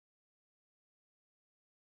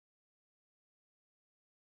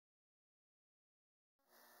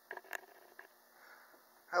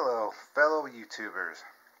Hello, fellow YouTubers.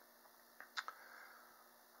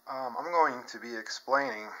 I'm going to be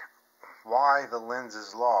explaining why the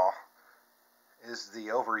Lenz's law is the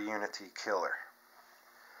Overunity killer.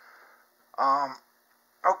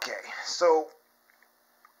 Okay, so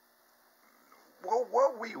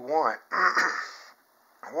what we want,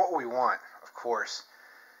 of course,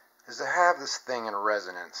 is to have this thing in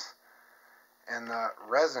resonance, and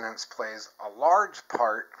resonance plays a large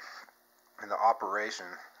part in the operation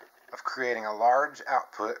of creating a large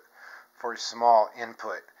output for a small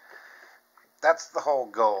input. That's the whole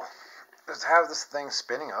goal, is to have this thing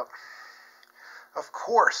spinning up. Of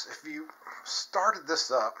course, if you started this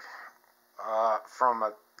up from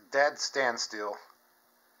a dead standstill,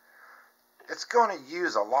 it's going to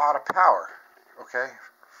use a lot of power, okay,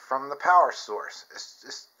 from the power source.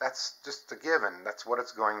 That's just a given. That's what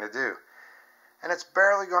it's going to do. And it's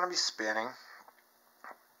barely going to be spinning,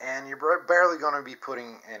 and you're barely going to be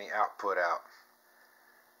putting any output out.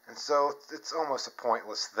 And so it's almost a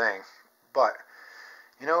pointless thing. But,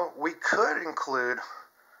 you know, we could include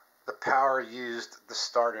the power used to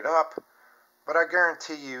start it up, but I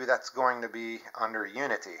guarantee you that's going to be under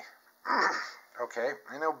unity. Okay,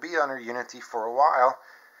 and it'll be under unity for a while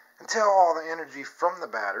until all the energy from the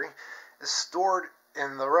battery is stored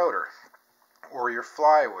in the rotor, or your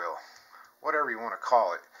flywheel, whatever you want to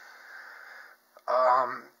call it.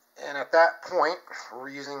 And at that point, we're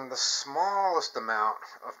using the smallest amount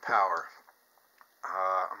of power.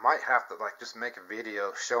 I might have to just make a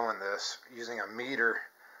video showing this using a meter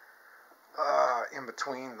in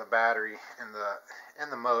between the battery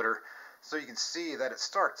and the motor, so you can see that it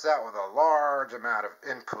starts out with a large amount of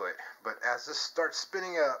input, but as this starts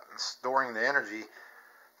spinning up and storing the energy,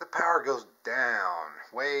 the power goes down,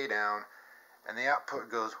 way down, and the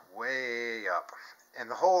output goes way up.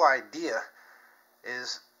 And the whole idea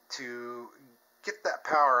is to get that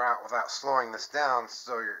power out without slowing this down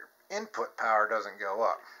so your input power doesn't go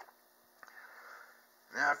up.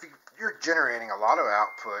 Now, if you're generating a lot of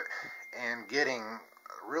output and getting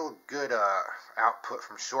real good output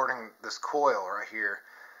from shorting this coil right here,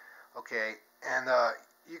 okay, and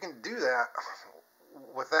you can do that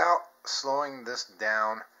without slowing this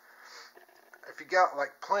down. If you got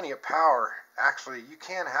plenty of power, actually you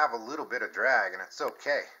can have a little bit of drag, and it's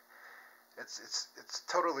okay. It's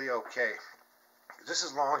totally okay, just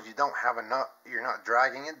as long as you don't have enough, you're not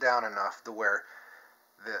dragging it down enough to where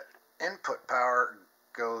the input power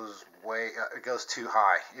goes it goes too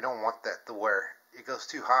high. You don't want that to where it goes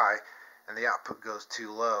too high and the output goes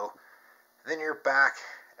too low. Then you're back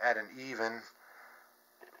at an even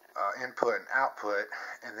input and output,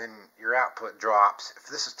 and then your output drops. If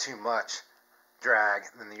this is too much drag,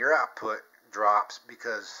 then your output drops,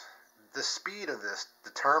 because the speed of this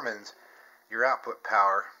determines your output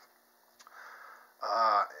power.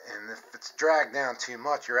 And if it's dragged down too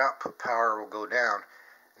much, your output power will go down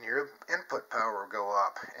and your input power will go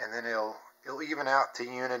up, and then it'll even out to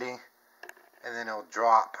unity, and then it'll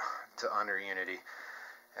drop to under unity.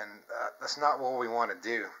 And that's not what we want to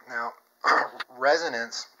do. Now,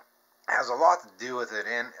 resonance has a lot to do with it,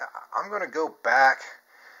 and I'm going to go back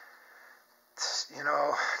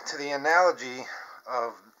to the analogy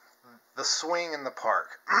of the swing in the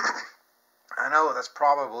park. I know that's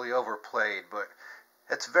probably overplayed, but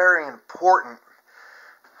it's very important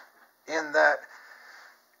in that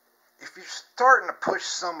if you're starting to push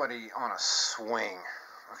somebody on a swing,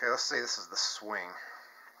 okay, let's say this is the swing,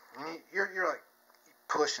 and you're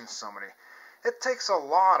pushing somebody, it takes a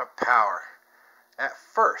lot of power at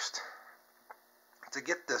first to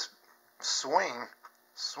get this swinging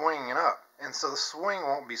up, and so the swing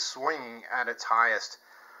won't be swinging at its highest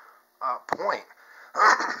point.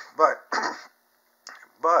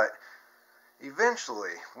 but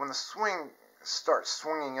eventually, when the swing starts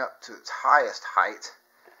swinging up to its highest height,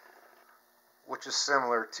 which is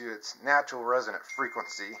similar to its natural resonant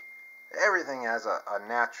frequency, everything has a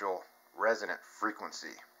natural resonant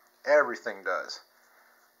frequency. Everything does.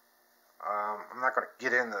 I'm not going to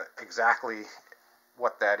get into exactly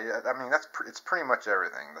what that is. I mean, it's pretty much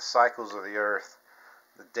everything. The cycles of the earth,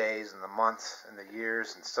 the days and the months and the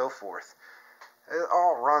years and so forth. It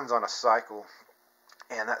all runs on a cycle,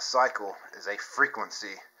 and that cycle is a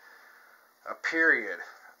frequency, a period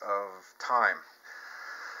of time.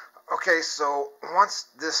 Okay, so once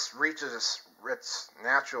this reaches its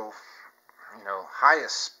natural,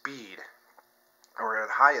 highest speed, or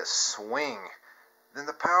the highest swing, then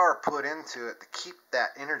the power put into it to keep that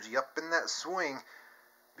energy up in that swing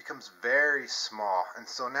becomes very small. And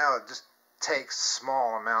so now it just takes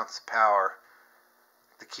small amounts of power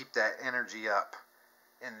to keep that energy up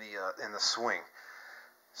in the swing.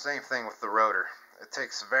 Same thing with the rotor. It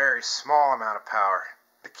takes a very small amount of power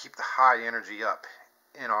to keep the high energy up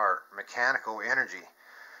in our mechanical energy.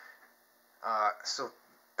 So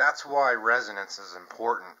that's why resonance is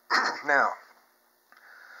important. Now,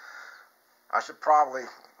 I should probably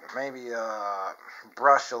maybe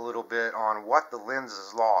brush a little bit on what the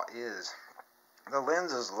Lenz's law is. The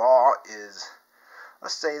Lenz's law is,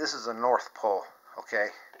 let's say this is a North Pole, okay?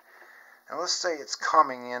 And let's say it's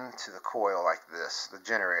coming into the coil like this, the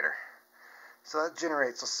generator. So that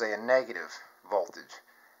generates, let's say, a negative voltage.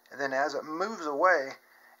 And then as it moves away,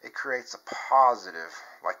 it creates a positive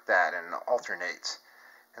like that and alternates.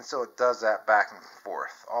 And so it does that back and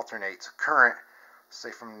forth, alternates a current,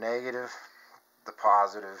 say from negative to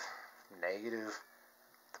positive, negative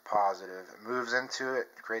to positive. It moves into it,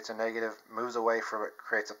 creates a negative, moves away from it,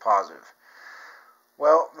 creates a positive.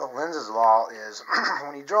 Well, the Lenz's law is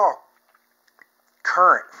when you draw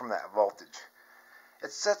current from that voltage,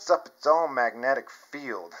 it sets up its own magnetic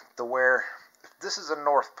field to where if this is a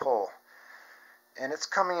North Pole and it's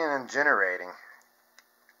coming in and generating,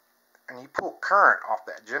 and you pull current off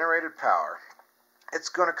that generated power, it's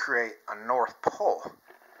going to create a North Pole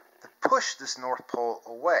to push this North Pole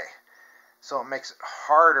away. So it makes it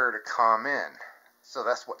harder to come in. So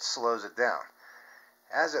that's what slows it down.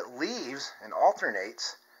 As it leaves and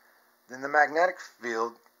alternates, then the magnetic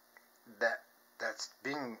field that's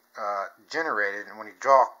being generated, and when you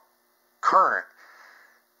draw current,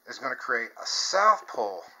 is going to create a South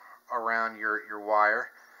Pole around your wire,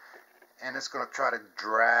 and it's going to try to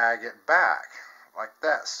drag it back like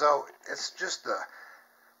that. So it's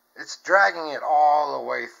it's dragging it all the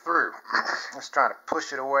way through. It's trying to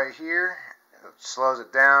push it away here, it slows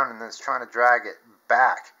it down, and then it's trying to drag it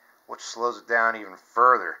back, which slows it down even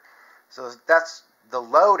further. So that's the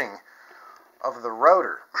loading of the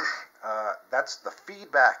rotor. That's the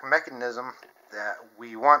feedback mechanism that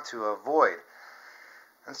we want to avoid.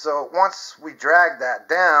 And so once we drag that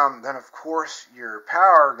down, then of course your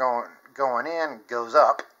power going in goes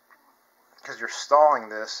up because you're stalling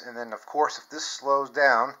this. And then of course if this slows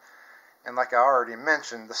down, and like I already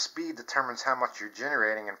mentioned, the speed determines how much you're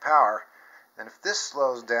generating in power. And if this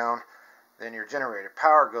slows down, then your generated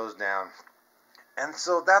power goes down. And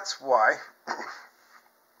so that's why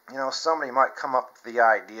somebody might come up with the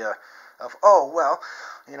idea of, oh, well,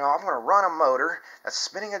 I'm going to run a motor that's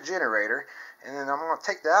spinning a generator, and then I'm going to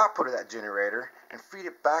take the output of that generator and feed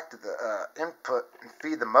it back to the input and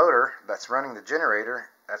feed the motor that's running the generator,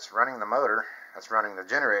 that's running the motor, that's running the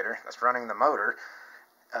generator, that's running the motor,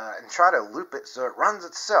 and try to loop it so it runs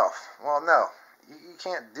itself. Well, no, you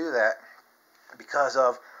can't do that because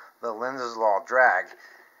of the Lenz's law of drag.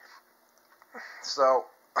 So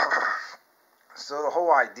the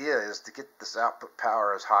whole idea is to get this output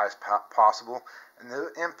power as high as possible and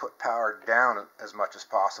the input power down as much as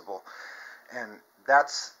possible. And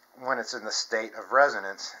that's when it's in the state of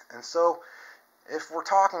resonance. And so if we're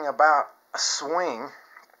talking about a swing,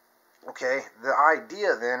 okay, the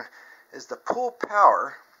idea then is to pull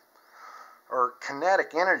power or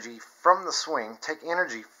kinetic energy from the swing, take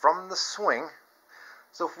energy from the swing.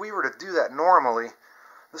 So if we were to do that normally,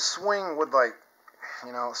 the swing would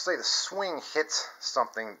say the swing hits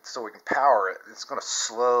something so we can power it. It's going to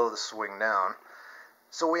slow the swing down.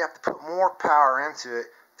 So we have to put more power into it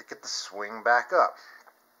to get the swing back up.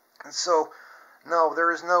 And so, no,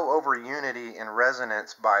 there is no overunity in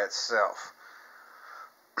resonance by itself.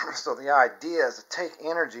 So the idea is to take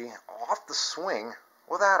energy off the swing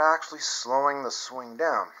without actually slowing the swing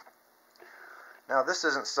down. Now this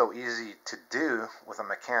isn't so easy to do with a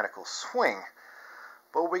mechanical swing,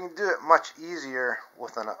 but we can do it much easier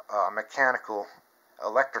with a mechanical,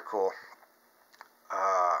 electrical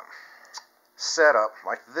setup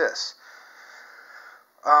like this.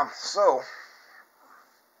 So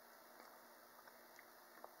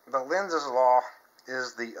the Lenz's law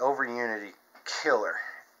is the overunity killer.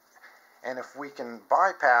 And if we can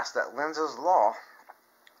bypass that Lenz's law,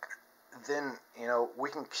 then we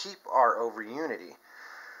can keep our overunity.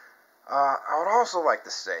 I would also like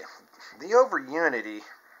to say the overunity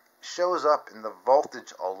shows up in the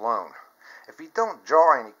voltage alone. If you don't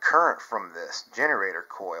draw any current from this generator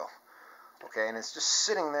coil, okay, and it's just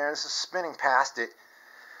sitting there, this is spinning past it,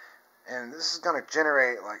 and this is going to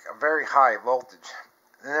generate like a very high voltage,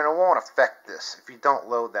 and then it won't affect this if you don't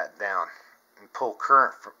load that down and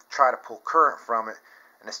try to pull current from it,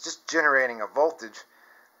 and it's just generating a voltage.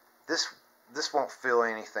 This won't feel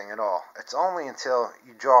anything at all. It's only until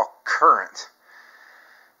you draw current.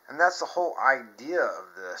 And that's the whole idea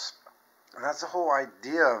of this. And that's the whole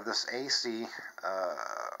idea of this AC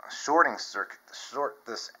shorting circuit, to short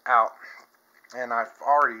this out. And I've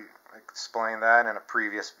already explained that in a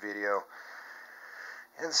previous video.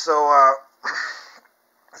 And so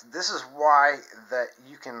this is why that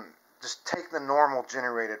you can just take the normal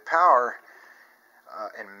generated power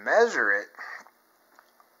and measure it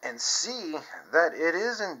and see that it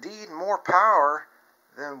is indeed more power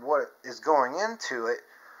than what is going into it,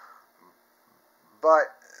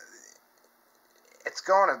 but it's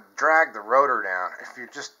going to drag the rotor down. If you're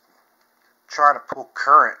just trying to pull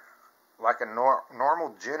current like a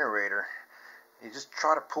normal generator, you just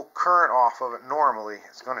try to pull current off of it normally,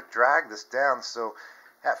 it's going to drag this down. So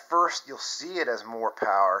at first you'll see it as more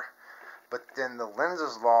power, but then the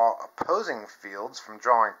Lenz's law opposing fields from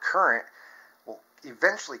drawing current will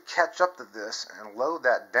eventually catch up to this and load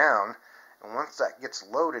that down. And once that gets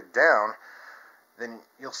loaded down, then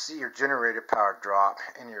you'll see your generated power drop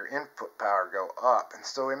and your input power go up. And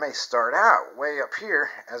so it may start out way up here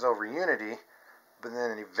as overunity, but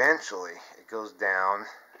then eventually it goes down,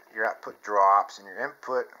 your output drops and your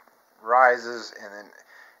input rises, and then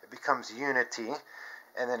it becomes unity,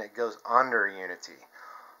 and then it goes under unity.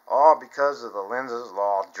 All because of the Lenz's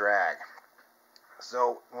law of drag.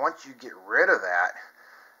 So once you get rid of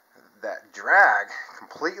that drag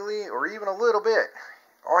completely, or even a little bit,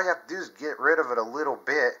 all you have to do is get rid of it a little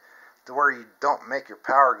bit to where you don't make your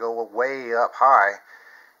power go way up high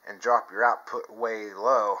and drop your output way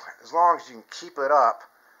low. As long as you can keep it up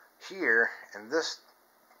here and this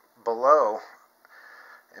below,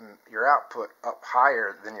 and your output up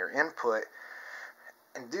higher than your input,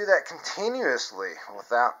 and do that continuously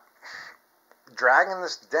without dragging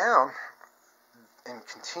this down, and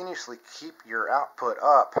continuously keep your output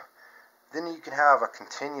up, then you can have a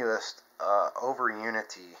continuous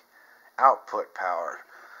overunity output power.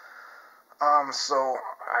 So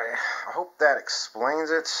I hope that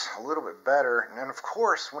explains it a little bit better. And of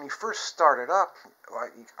course, when you first start it up,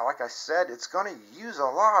 like I said, it's going to use a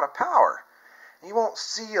lot of power. You won't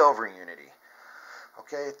see overunity.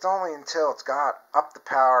 Okay, it's only until it's got up the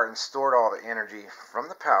power and stored all the energy from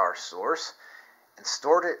the power source and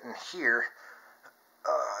stored it in here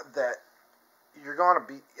that you're going to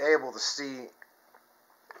be able to see,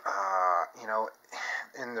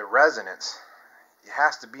 in the resonance. It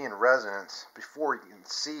has to be in resonance before you can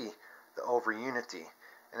see the overunity.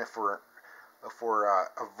 And if we're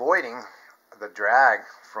avoiding the drag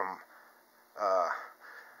from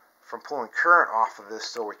pulling current off of this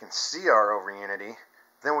so we can see our overunity,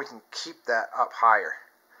 then we can keep that up higher.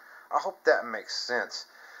 I hope that makes sense,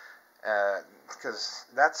 because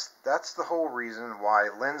that's the whole reason why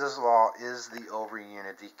Lenz's law is the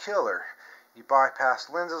overunity killer. You bypass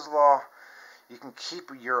Lenz's law, you can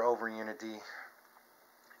keep your overunity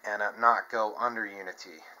and not go under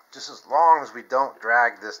unity. Just as long as we don't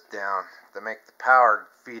drag this down to make the power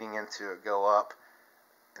feeding into it go up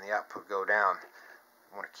and the output go down.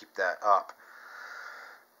 I want to keep that up.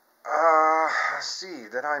 Let's see,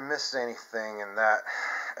 did I miss anything in that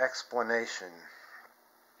explanation?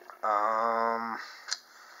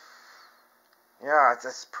 Yeah,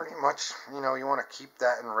 that's pretty much, you want to keep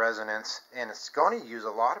that in resonance, and it's going to use a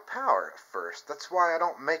lot of power at first. That's why I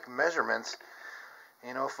don't make measurements.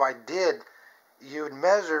 If I did, you would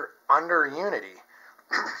measure under unity.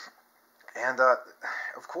 And,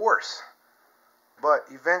 of course. But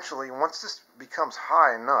eventually, once this becomes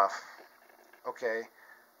high enough, okay,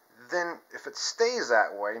 then if it stays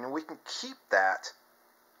that way, and we can keep that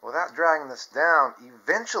without dragging this down,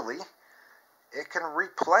 eventually it can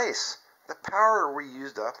replace the power we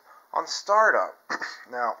used up on startup.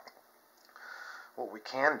 Now, what we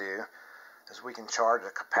can do is we can charge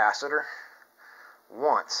a capacitor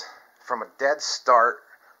once from a dead start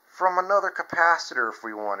from another capacitor if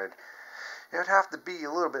we wanted. It would have to be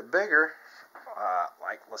a little bit bigger,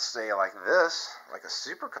 like let's say like this, like a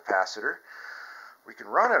supercapacitor. We can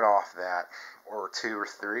run it off that, or two or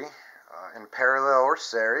three, in parallel or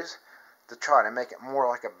series, to try to make it more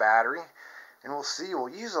like a battery. And we'll see, we'll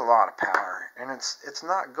use a lot of power, and it's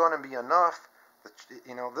not going to be enough.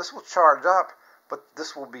 This will charge up, but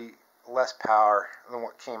this will be less power than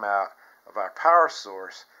what came out of our power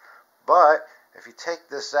source. But if you take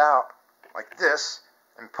this out like this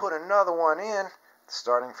and put another one in,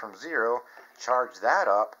 starting from zero, charge that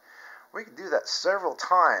up, we can do that several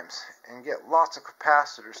times and get lots of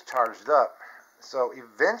capacitors charged up. So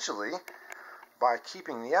eventually, by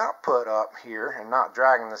keeping the output up here and not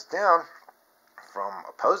dragging this down from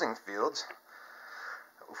opposing fields,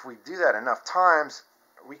 if we do that enough times,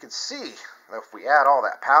 we can see that if we add all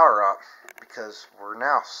that power up, because we're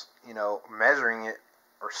now, measuring it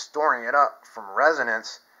or storing it up from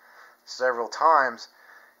resonance several times,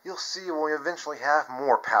 you'll see we'll eventually have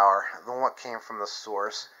more power than what came from the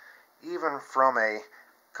source, even from a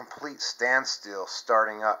complete standstill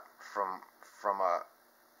starting up from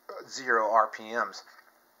 0 RPMs,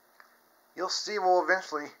 you'll see we'll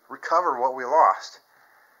eventually recover what we lost.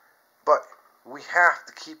 But we have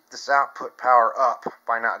to keep this output power up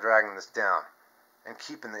by not dragging this down and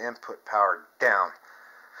keeping the input power down.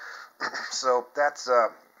 So that's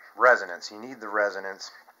resonance. You need the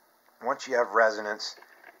resonance. Once you have resonance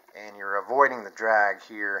and you're avoiding the drag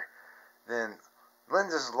here, then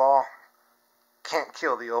Lenz's law can't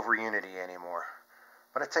kill the overunity anymore.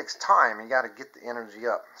 But it takes time. You got to get the energy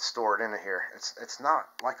up, store it into here. It's not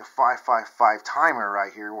like a 555 timer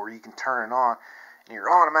right here where you can turn it on and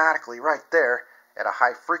you're automatically right there at a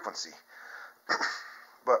high frequency.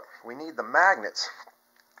 But we need the magnets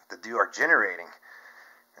to do our generating.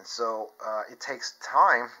 And so it takes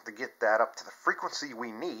time to get that up to the frequency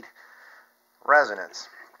we need. Resonance.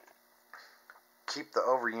 Keep the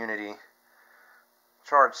overunity.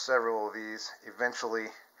 Charge several of these. Eventually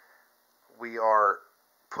we are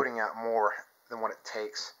putting out more than what it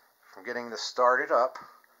takes from getting this started up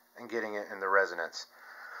and getting it in the resonance.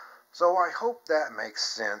 So I hope that makes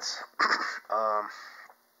sense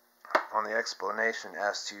on the explanation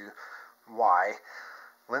as to why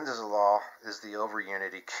Lenz's law is the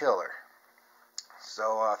overunity killer.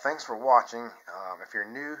 So thanks for watching. If you're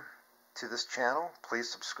new to this channel, please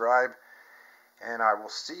subscribe, and I will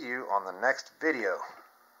see you on the next video.